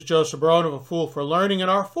Joseph Barone of A Fool for Learning,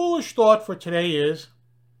 and our foolish thought for today is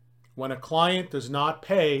when a client does not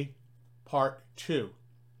pay, part 2.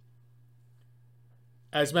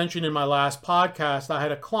 As mentioned in my last podcast, I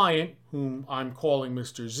had a client, whom I'm calling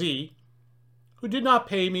Mr. Z, who did not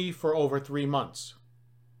pay me for over 3 months.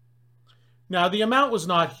 Now, the amount was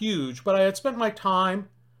not huge, but I had spent my time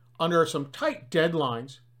under some tight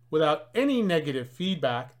deadlines without any negative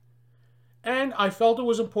feedback, and I felt it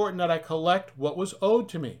was important that I collect what was owed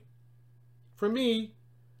to me. For me,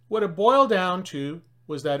 what it boiled down to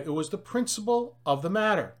was that it was the principle of the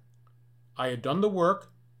matter. I had done the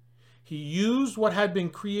work. He used what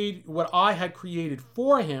I had created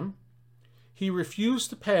for him. He refused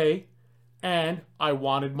to pay, and I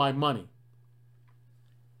wanted my money.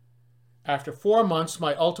 After 4 months,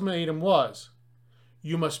 my ultimatum was,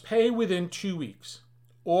 you must pay within 2 weeks,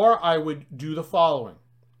 or I would do the following.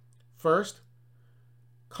 First,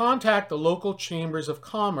 contact the local chambers of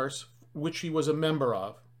commerce, which he was a member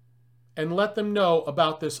of, and let them know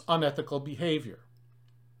about this unethical behavior.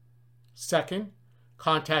 Second,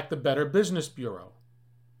 contact the Better Business Bureau.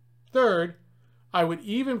 Third, I would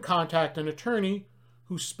even contact an attorney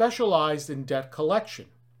who specialized in debt collection.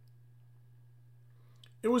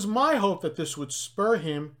 It was my hope that this would spur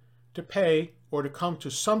him to pay or to come to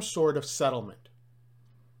some sort of settlement.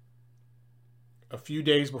 A few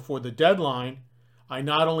days before the deadline, I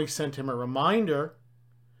not only sent him a reminder,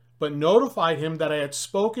 but notified him that I had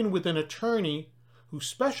spoken with an attorney who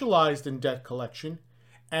specialized in debt collection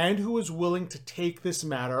and who was willing to take this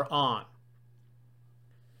matter on.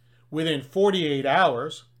 Within 48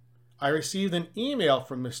 hours, I received an email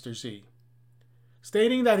from Mr. Z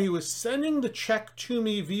stating that he was sending the check to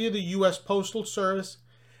me via the U.S. Postal Service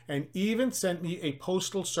and even sent me a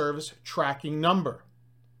Postal Service tracking number.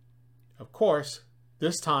 Of course,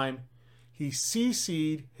 this time, he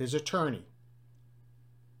CC'd his attorney.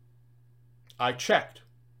 I checked.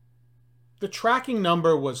 The tracking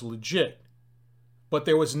number was legit, but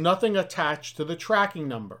there was nothing attached to the tracking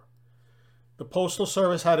number. The Postal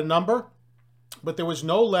Service had a number, but there was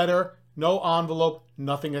no letter, no envelope,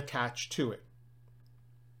 nothing attached to it.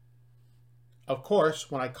 Of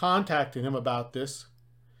course, when I contacted him about this,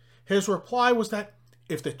 his reply was that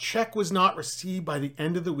if the check was not received by the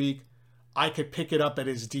end of the week, I could pick it up at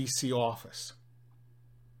his DC office.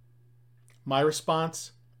 My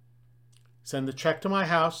response, send the check to my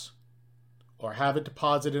house or have it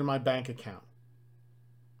deposited in my bank account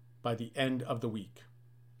by the end of the week.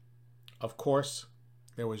 Of course,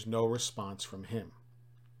 there was no response from him.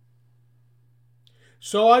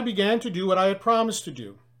 So I began to do what I had promised to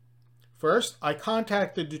do. First, I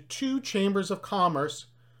contacted the 2 chambers of commerce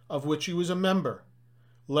of which he was a member,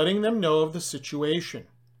 letting them know of the situation.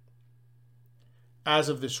 As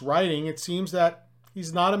of this writing, it seems that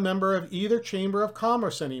he's not a member of either chamber of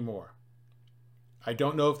commerce anymore. I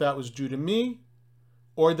don't know if that was due to me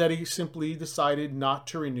or that he simply decided not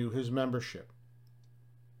to renew his membership.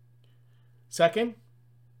 Second,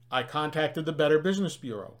 I contacted the Better Business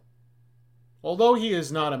Bureau. Although he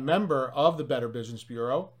is not a member of the Better Business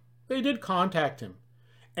Bureau, they did contact him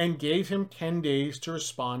and gave him 10 days to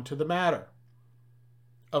respond to the matter.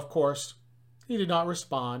 Of course, he did not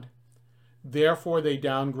respond. Therefore, they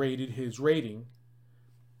downgraded his rating,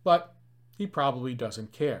 but he probably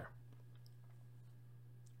doesn't care.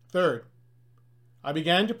 Third, I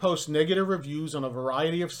began to post negative reviews on a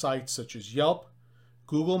variety of sites such as Yelp,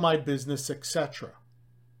 Google My Business, etc.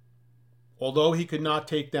 Although he could not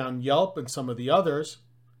take down Yelp and some of the others,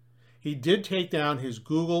 he did take down his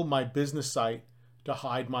Google My Business site to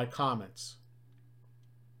hide my comments.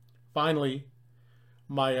 Finally,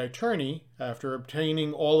 my attorney, after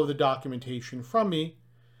obtaining all of the documentation from me,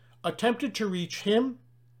 attempted to reach him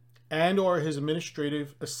and or his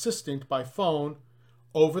administrative assistant by phone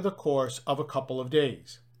over the course of a couple of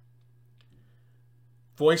days.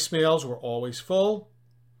 Voicemails were always full.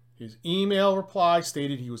 His email reply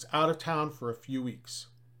stated he was out of town for a few weeks.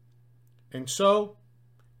 And so,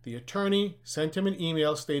 the attorney sent him an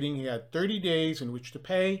email stating he had 30 days in which to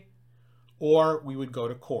pay, or we would go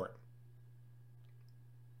to court.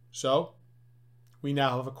 So, we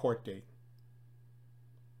now have a court date.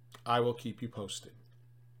 I will keep you posted.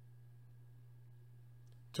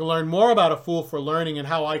 To learn more about A Fool for Learning and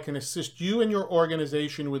how I can assist you and your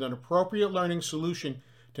organization with an appropriate learning solution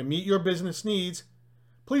to meet your business needs,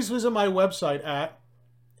 please visit my website at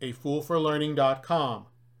afoolforlearning.com.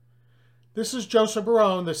 This is Joseph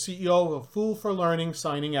Barone, the CEO of A Fool for Learning,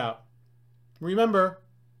 signing out. Remember,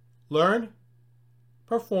 learn,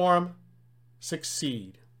 perform,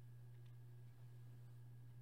 succeed.